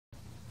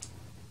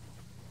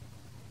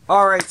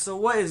Alright, so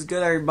what is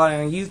good, everybody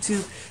on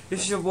YouTube?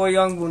 This is your boy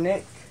Young Bull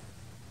Nick,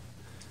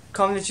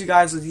 coming at you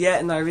guys with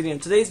yet another video. In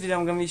today's video,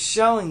 I'm going to be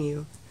showing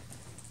you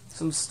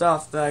some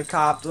stuff that I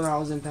copped when I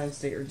was in Penn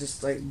State, or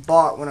just like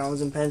bought when I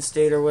was in Penn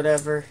State or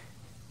whatever.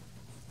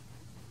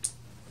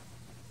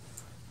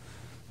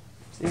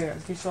 So yeah,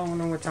 in case y'all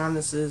wondering what time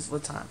this is,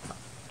 what time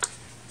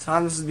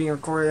this is being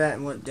recorded at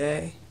and what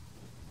day.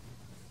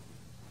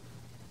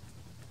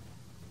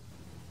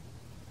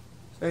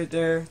 Right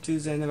there,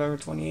 Tuesday, November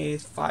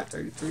 28th,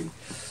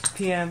 5:33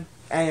 p.m.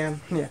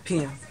 a.m. Yeah,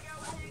 p.m.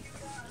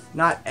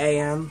 Not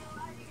a.m.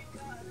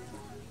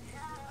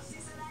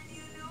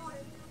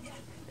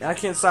 Yeah, I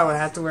can't decide what I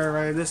have to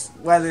wear,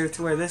 whether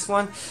to wear this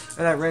one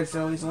or that red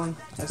Phillies one.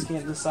 I just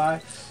can't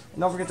decide.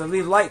 And don't forget to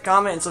leave a like,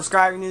 comment, and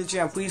subscribe if you're new to the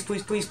channel. Please,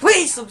 please, please,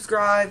 please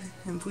subscribe.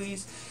 And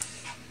please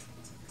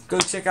go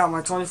check out my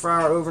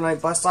 24-hour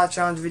overnight bus stop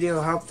challenge video.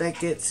 I hope that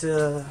get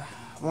to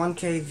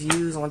 1K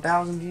views,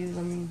 1,000 views,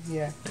 I mean,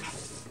 yeah.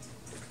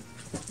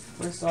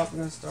 First off, we're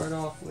going to start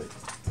off with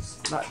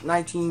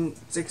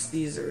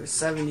 1960s or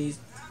 70s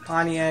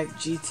Pontiac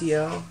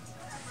GTO.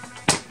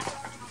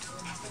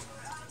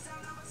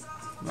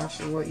 I'm not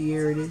sure what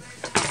year it is.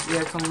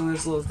 Yeah, it comes with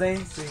this little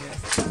thing. So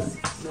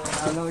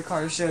yeah, another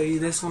car to show you.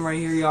 This one right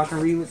here, y'all can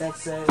read what that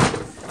says.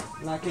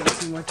 I'm not getting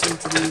too much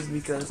into these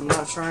because I'm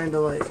not trying to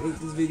like make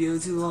this video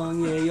too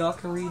long. Yeah, y'all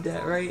can read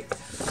that, right?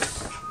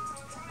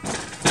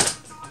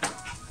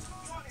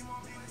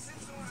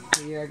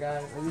 Yeah,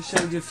 guys, I just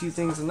showed you a few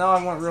things, and now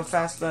I went real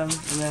fast then, and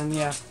then,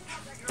 yeah,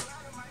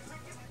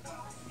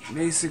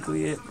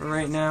 basically it for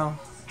right now.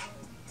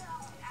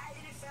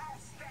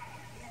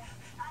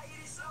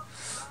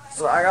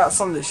 So I got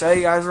something to show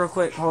you guys real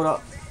quick. Hold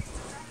up.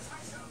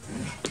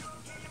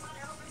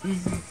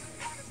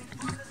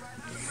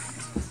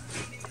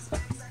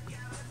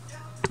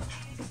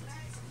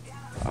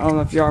 I don't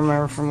know if y'all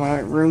remember from my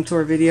room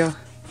tour video.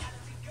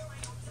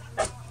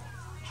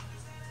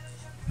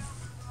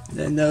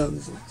 Then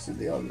those, so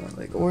they all go in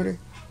like order.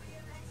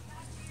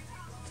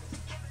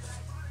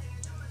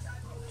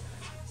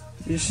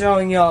 Just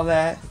showing y'all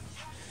that.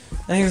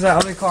 And here's that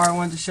other car I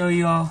wanted to show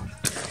y'all.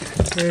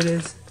 There it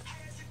is.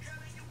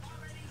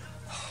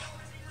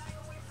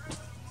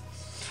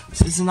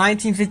 So it's a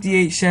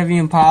 1958 Chevy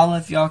Impala.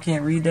 If y'all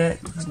can't read that,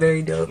 it's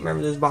very dope.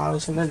 Remember those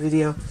bottles from that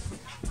video.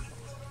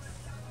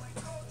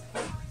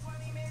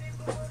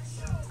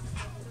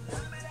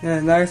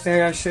 And another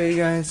thing I'll show you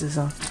guys is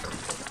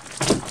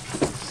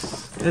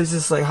it's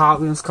just like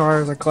Hot Wheels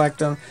cars. I collect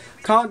them.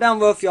 Comment down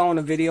below if y'all want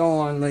a video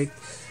on like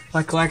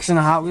my collection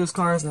of Hot Wheels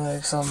cars and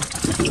like some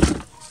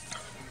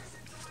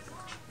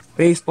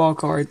baseball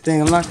card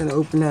thing. I'm not gonna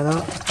open that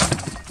up.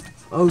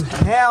 Oh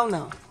hell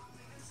no.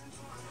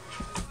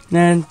 And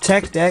then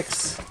tech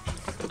decks.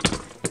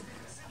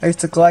 I used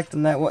to collect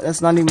them. That's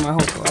not even my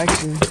whole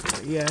collection.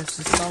 But yeah, it's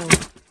just some.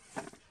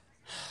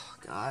 Oh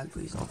God,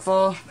 please don't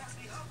fall.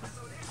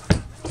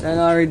 And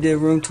I already did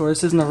room tour.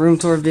 This isn't a room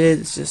tour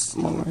vid. It's just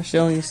I'm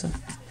showing you some.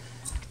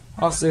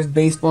 Also, there's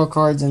baseball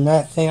cards and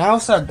that thing. I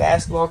also have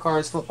basketball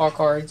cards, football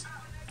cards.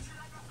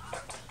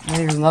 And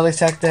here's another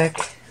tech deck.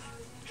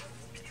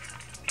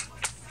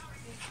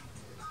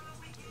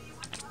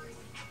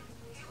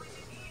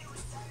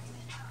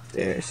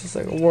 There, it's just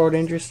like a World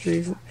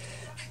Industries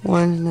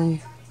one. And then you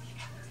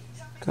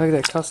got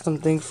that custom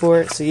thing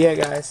for it. So yeah,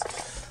 guys.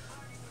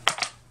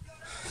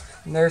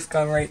 Nerf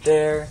gun right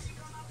there.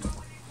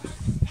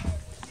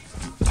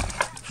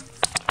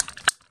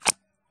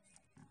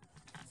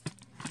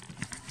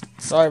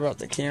 Sorry about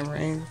the camera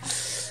angle.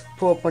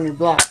 Pull up on your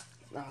block.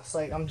 No, it's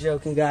like, I'm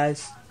joking,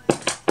 guys.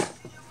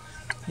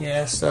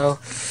 Yeah, so,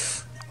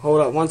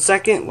 hold up 1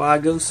 second while I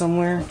go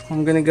somewhere.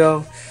 I'm gonna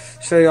go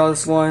show y'all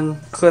this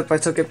one clip I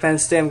took at Penn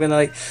State. I'm gonna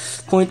like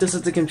point this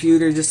at the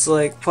computer just to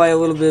like play a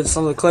little bit of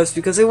some of the clips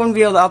because they wouldn't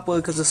be able to upload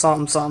because of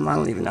something, I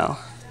don't even know.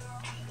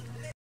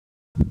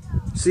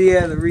 So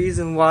yeah, the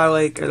reason why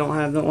like I don't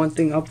have that one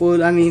thing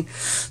upload, I mean,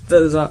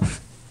 there's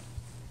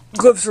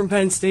clips from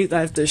Penn State that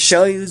I have to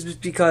show you is just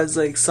because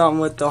like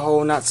something with the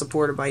whole not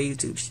supported by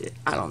YouTube shit.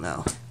 I don't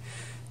know.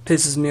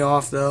 Pisses me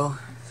off though.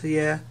 So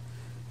yeah.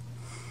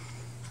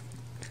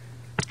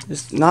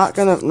 Just not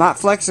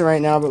flexing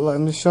right now, but look,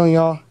 I'm just showing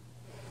y'all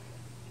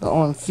the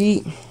on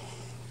feet.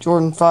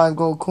 Jordan 5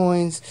 gold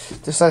coins.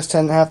 The size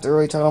 10.5, they're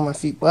really tight on my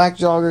feet. Black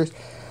joggers.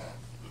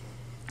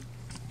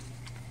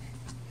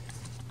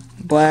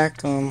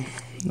 Black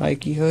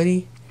Nike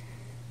hoodie.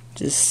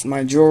 Just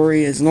my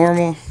jewelry is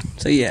normal.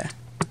 So yeah.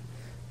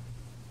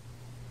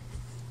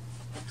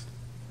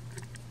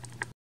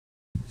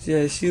 So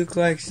yeah, shoe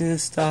collection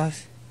and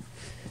stuff.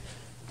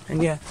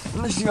 And yeah, I'm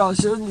gonna show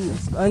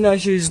y'all. I know I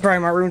showed you this is probably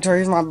my room tour.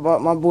 Here's my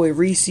boy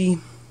Reese.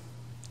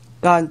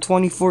 Got in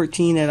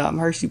 2014 at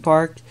Hershey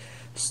Park.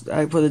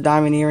 I put a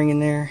diamond earring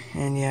in there,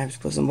 and yeah, I just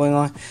put some bling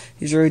on.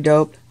 He's really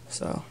dope.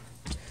 So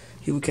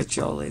he will catch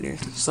y'all later.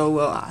 So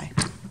will I.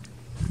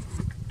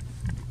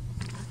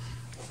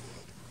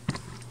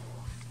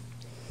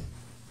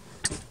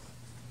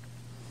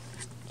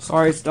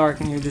 Sorry it's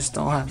dark in here. Just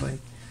don't have like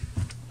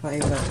not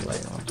even have a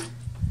light on.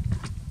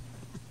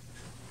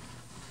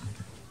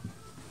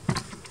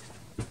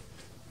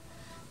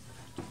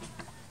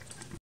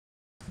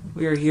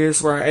 we are here. This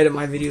is where I edit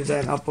my videos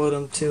at and upload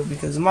them too,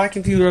 because my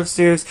computer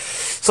upstairs,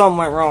 something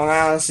went wrong. I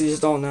honestly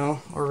just don't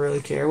know or really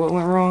care what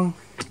went wrong.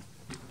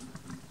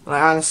 But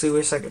I honestly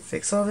wish I could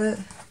fix all of it.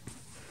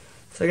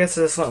 So I guess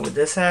I just went with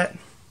this hat.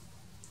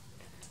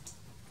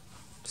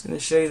 Just gonna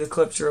show you the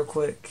clips real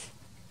quick.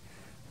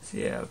 So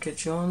yeah, I'll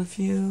catch you on a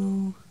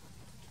few.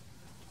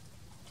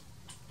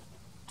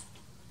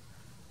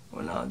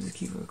 Well, no, I'll just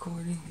keep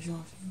recording. Catch you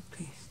on a few.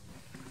 Peace.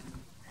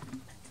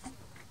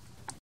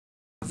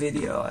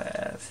 Video I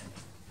have.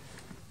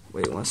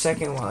 Wait 1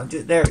 second while I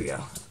do. There we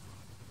go.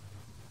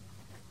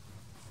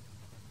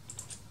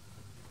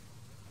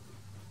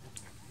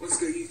 What's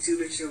good,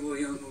 YouTube? It's your boy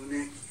Young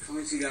Nick.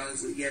 Coming to you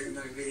guys with yet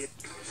another video.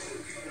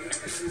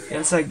 Yeah,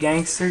 it's like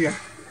gangster, yeah.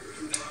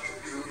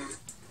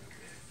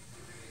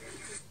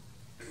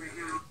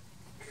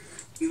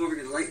 You don't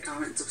forget to like,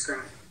 comment, and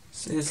subscribe.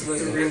 So this is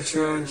like an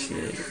intro and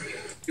shit.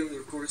 You'll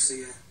record, so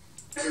yeah.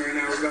 Right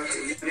now we're about to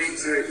eat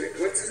gangster.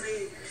 What's his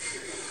name?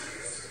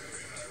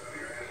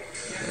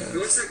 Yeah.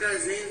 What's that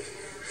guy's name?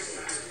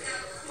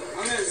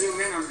 I'm gonna zoom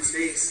in on his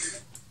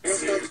face.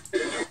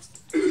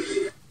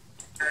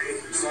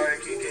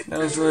 That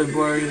was really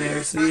blurry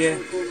there, so yeah.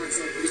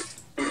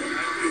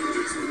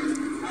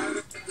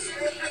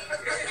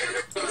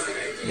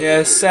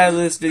 Yeah,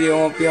 sadly this video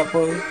won't be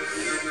uploaded.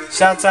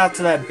 Shouts out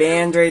to that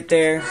band right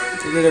there.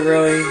 They did a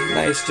really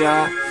nice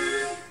job.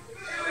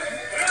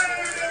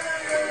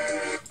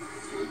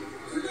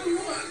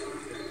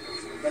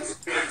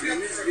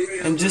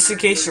 And just in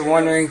case you're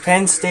wondering,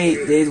 Penn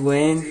State did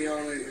win.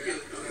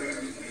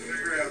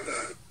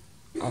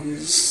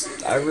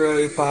 I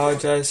really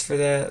apologize for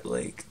that,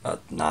 like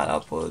not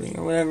uploading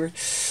or whatever.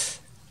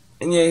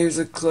 And yeah, here's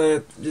a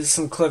clip, just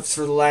some clips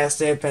for the last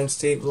day of Penn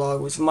State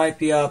vlog, which might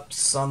be up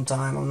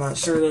sometime. I'm not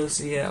sure though,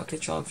 so yeah, I'll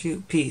catch you on a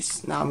few.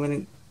 Peace. Now I'm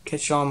gonna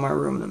catch you on in my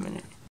room in a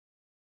minute.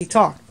 Hey,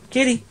 talk,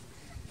 kitty.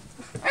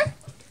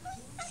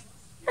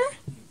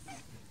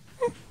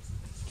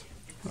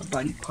 My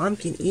buddy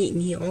Pumpkin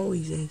eating, he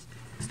always is.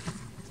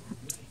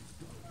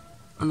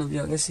 I don't know if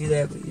y'all can see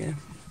that, but yeah.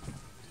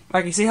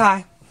 Mikey, say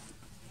hi.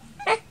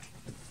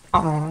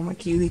 Oh, my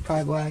cutie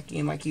pie black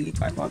and my cutie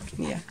pie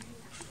pumpkin, yeah.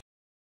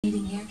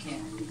 Needing hair care.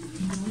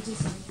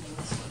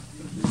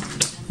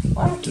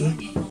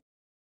 Okay.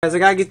 Guys, I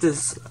gotta get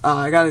this,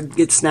 I gotta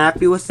get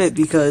snappy with it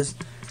because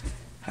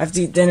I have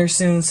to eat dinner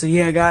soon, so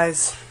yeah,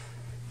 guys.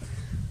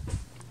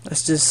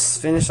 Let's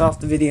just finish off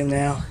the video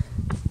now.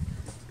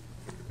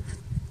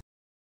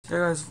 So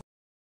guys,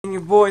 and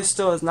your boy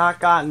still has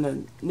not gotten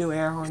a new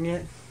air horn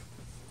yet.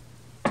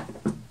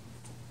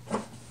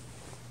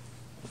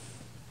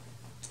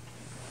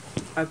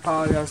 I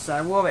apologize. I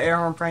will have an air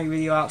horn prank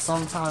video out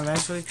sometime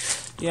eventually.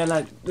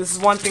 Yeah, this is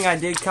one thing I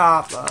did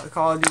cop.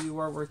 Call of Duty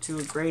World War II,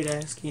 a great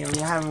ass game.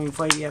 I haven't even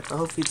played it yet, but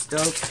hopefully it's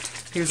dope.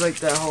 Here's like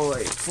that whole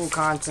like full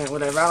content,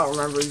 whatever. I don't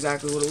remember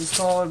exactly what it was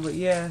called, but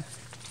yeah,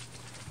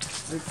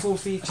 like full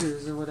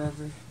features or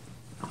whatever.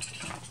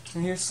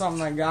 And here's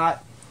something I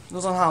got. It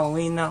was on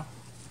Halloween though.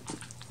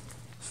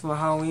 It's from a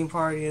Halloween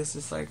party. It's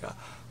just like a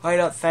light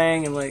up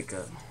thing and like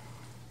a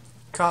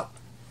cup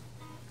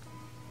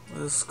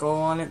with a skull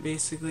on it,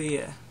 basically.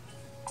 Yeah,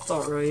 that's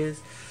all it really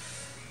is.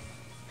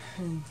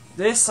 And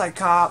this I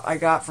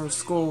got from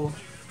school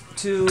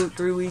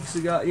 2-3 weeks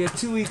ago. Yeah,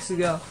 2 weeks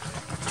ago.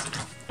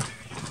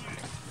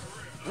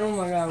 Oh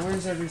my god,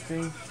 where's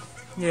everything?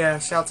 Yeah,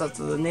 shouts out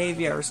to the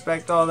Navy. I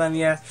respect all them.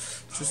 Yeah,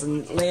 it's just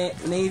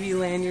a Navy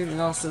lanyard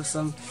and also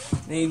some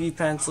Navy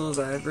pencils.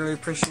 I really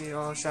appreciate it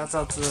all. Shouts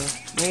out to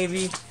the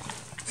Navy.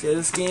 So yeah,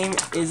 this game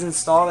is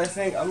installed, I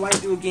think. I might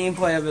do a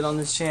gameplay of it on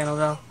this channel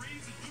though.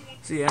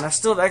 So yeah, and I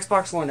still have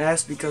Xbox One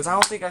S because I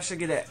don't think I should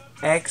get an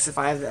X if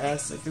I have the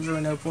S. Like, there's really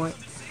no point.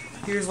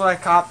 Here's what I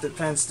copped at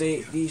Penn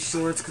State. These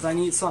shorts because I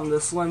need something to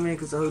swim in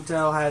because the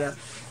hotel had a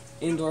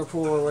indoor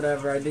pool or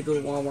whatever. I did go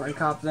to Walmart and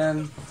cop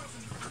them.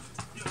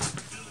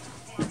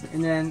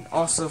 And then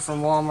also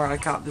from Walmart I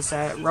copped this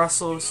hat.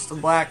 Russell's, the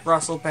black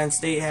Russell Penn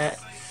State hat.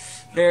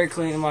 Very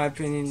clean in my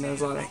opinion.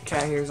 There's a lot of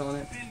cat hairs on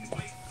it.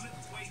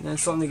 And then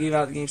something to give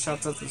out the game.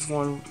 Shouts out to this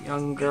one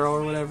young girl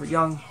or whatever.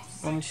 Young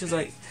woman. She's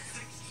like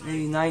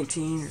maybe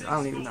 19, or I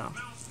don't even know.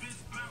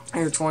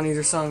 In her 20s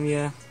or something,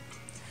 yeah.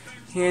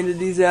 Handed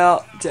these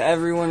out to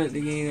everyone at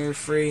the game. They're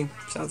free.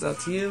 Shouts out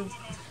to you.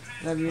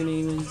 Whatever your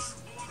name is.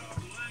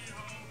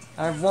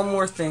 I have one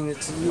more thing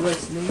that's a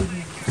U.S.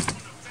 Navy.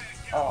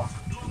 Oh,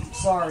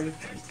 sorry.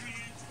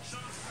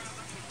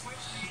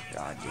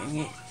 God dang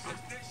it.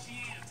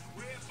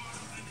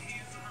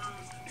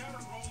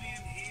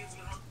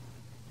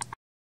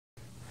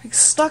 It's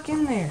stuck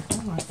in there.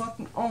 Oh my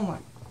fucking, oh my.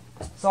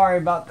 Sorry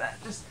about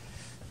that. Just.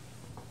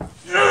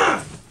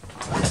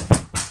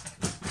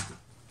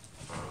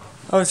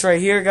 Oh, it's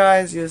right here,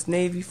 guys. U.S.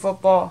 Navy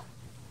football.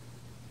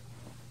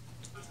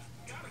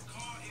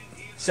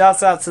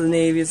 Shouts out to the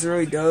Navy. It's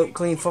really dope.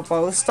 Clean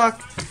football. It was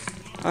stuck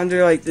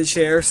under like the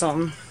chair or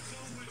something.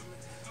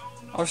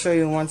 I'll show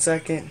you in 1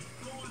 second.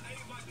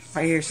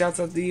 Right here. Shouts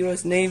out to the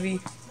U.S.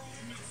 Navy.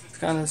 It's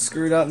kind of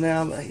screwed up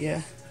now, but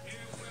yeah.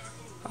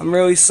 I'm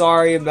really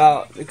sorry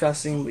about the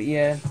cussing, but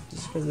yeah,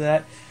 just because of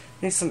that.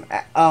 Need some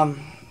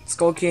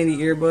Skull Candy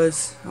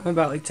earbuds. I'm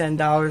about like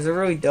 $10. They're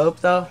really dope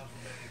though.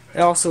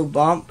 They also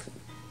bump.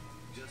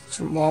 It's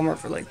from Walmart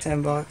for like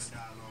 $10.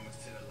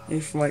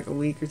 Maybe from like a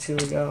week or two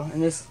ago.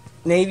 And this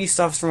Navy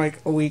stuff's from like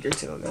a week or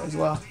two ago as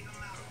well.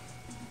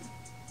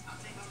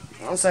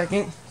 1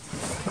 second.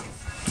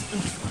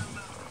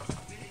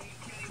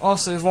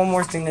 Also, there's one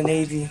more thing, the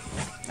Navy.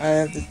 I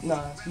have to,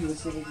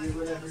 US Navy or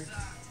whatever.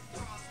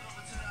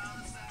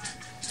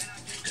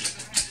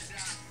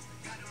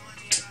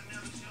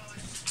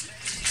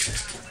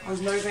 There's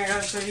another thing I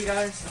gotta show you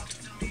guys.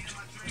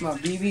 My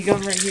BB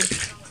gun right here.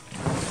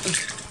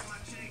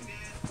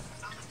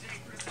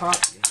 Pop.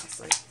 It's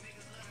like,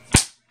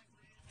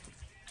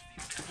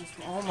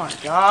 oh my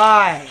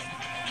god.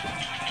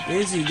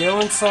 Is he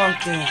doing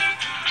something?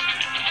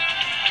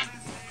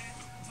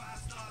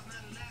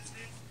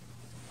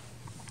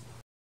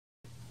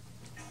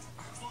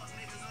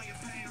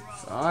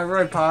 So I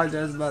really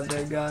apologize about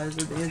that, guys.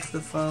 With the answer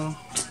the phone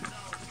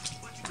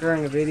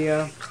during a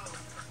video.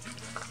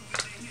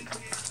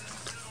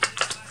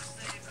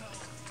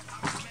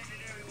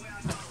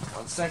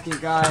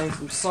 Second, guys,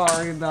 I'm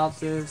sorry about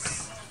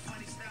this,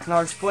 and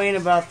I'll explain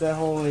about the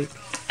whole like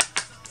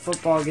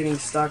football getting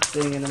stuck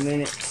thing in a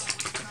minute.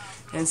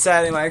 And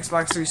sadly, my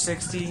Xbox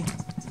 360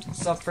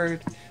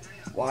 suffered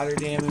water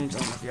damage. I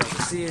don't know if you guys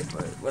can see it,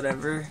 but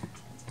whatever.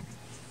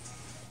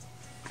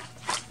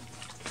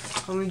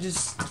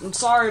 I'm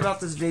sorry about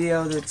this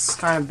video that's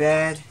kind of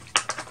bad,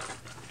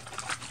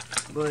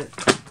 but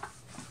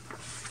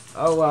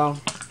oh well,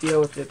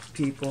 deal with it,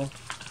 people.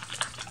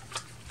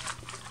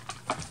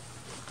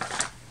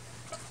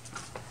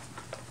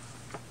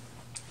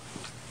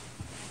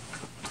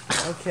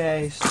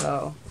 Okay,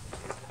 so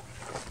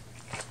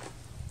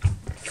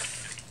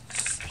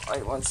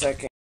wait 1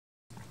 second.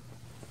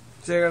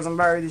 So guys, I'm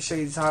about ready to show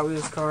you these Hot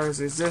Wheels cars.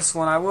 There's this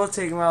one. I will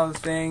take them out of the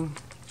thing.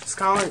 Just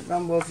comment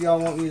down below if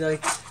y'all want me to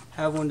like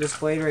have one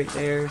displayed right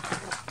there.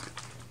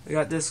 We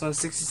got this one,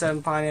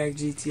 67 Pontiac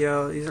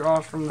GTO. These are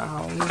all from the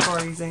Halloween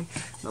party thing,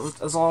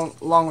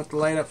 along with the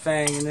light up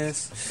Fang and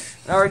this.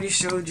 I already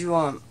showed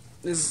you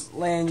this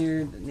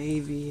lanyard, the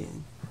Navy,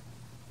 and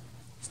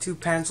there's 2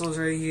 pencils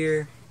right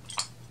here.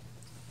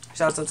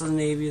 Shouts out to the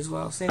Navy as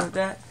well. Same with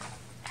that.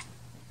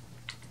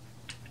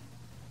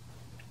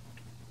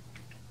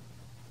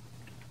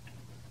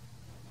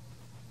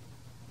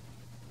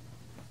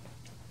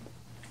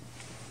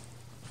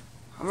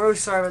 I'm really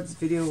sorry about this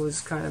video. It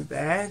was kind of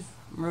bad.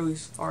 I'm really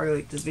sorry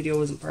like this video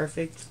wasn't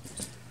perfect.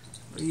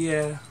 But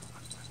yeah.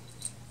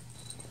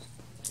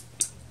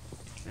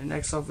 And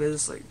next up is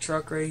this like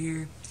truck right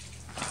here.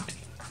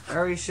 I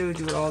already showed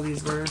you what all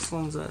these were. This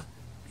one's a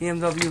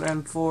BMW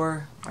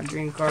M4. My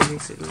dream car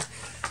basically.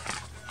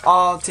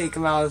 I'll take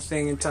them out of the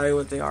thing and tell you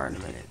what they are in a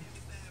minute.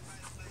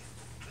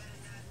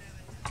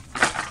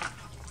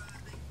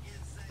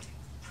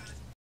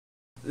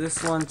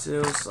 This one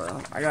too,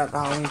 so I got the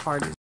Halloween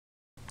party.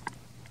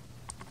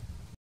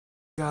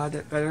 God,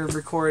 that better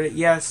record it.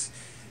 Yes,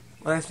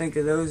 what I think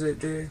of those right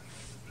there.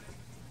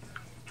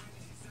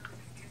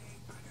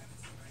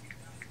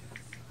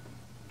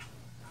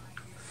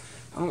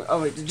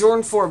 Oh wait, the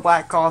Jordan 4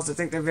 Black Kaws, I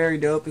think they're very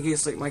dope in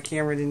case like my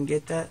camera didn't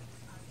get that.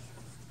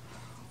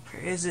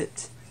 Where is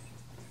it?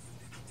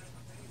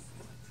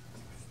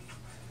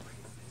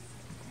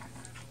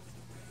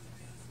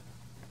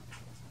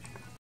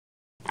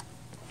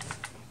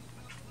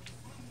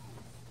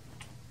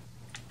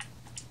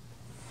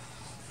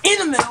 In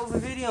the middle of the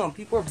video and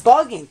people are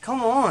bugging.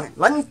 Come on,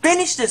 let me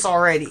finish this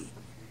already.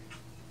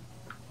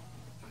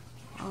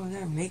 Oh,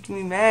 they're making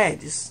me mad.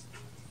 Just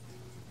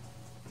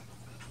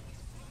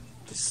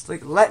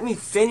like let me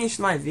finish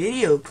my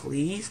video,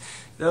 please.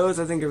 Those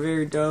I think are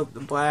very dope. The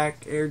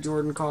black Air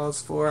Jordan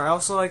Kaws 4. I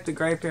also like the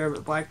gray pair, but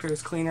the black pair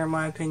is cleaner in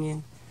my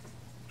opinion.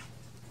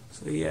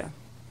 So yeah,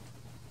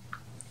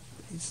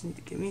 you just need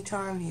to give me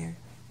time here.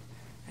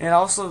 And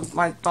also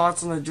my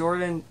thoughts on the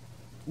Jordan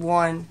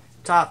 1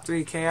 Top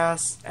 3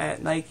 Chaos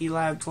at Nike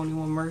Lab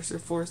 21 Mercer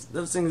Force.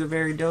 Those things are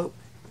very dope.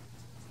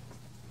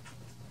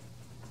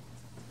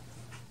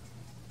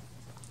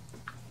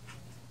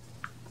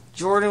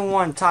 Jordan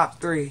 1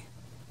 Top 3.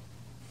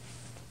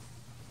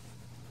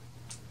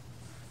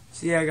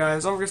 So yeah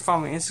guys, don't forget to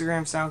follow my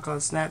Instagram,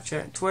 SoundCloud,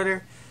 Snapchat, and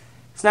Twitter.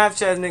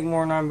 Snapchat is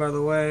Nick9 by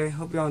the way.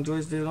 Hope y'all enjoyed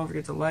this video. Don't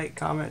forget to like,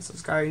 comment,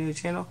 subscribe to the new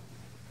channel.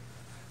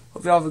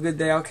 Hope y'all have a good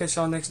day. I'll catch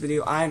y'all next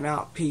video. I'm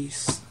out.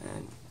 Peace.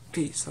 And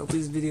peace. Hope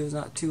this video is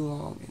not too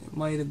long. And it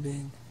might have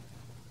been.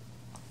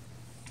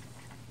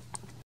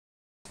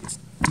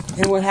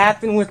 And what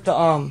happened with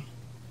the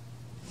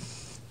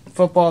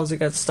footballs, it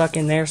got stuck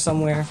in there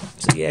somewhere.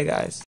 So yeah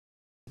guys.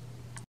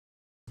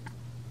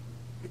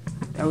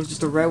 That was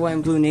just a red, white,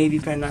 and blue Navy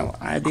pen.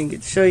 I didn't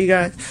get to show you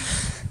guys.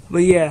 But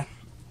yeah.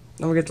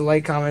 Don't forget to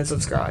like, comment,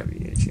 subscribe to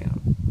the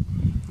channel.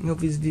 I hope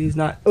this video is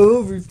not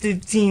over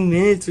 15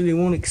 minutes or they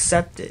won't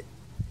accept it.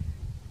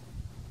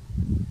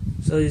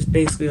 So just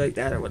basically like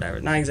that or whatever.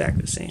 Not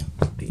exactly the same.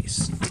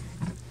 Peace.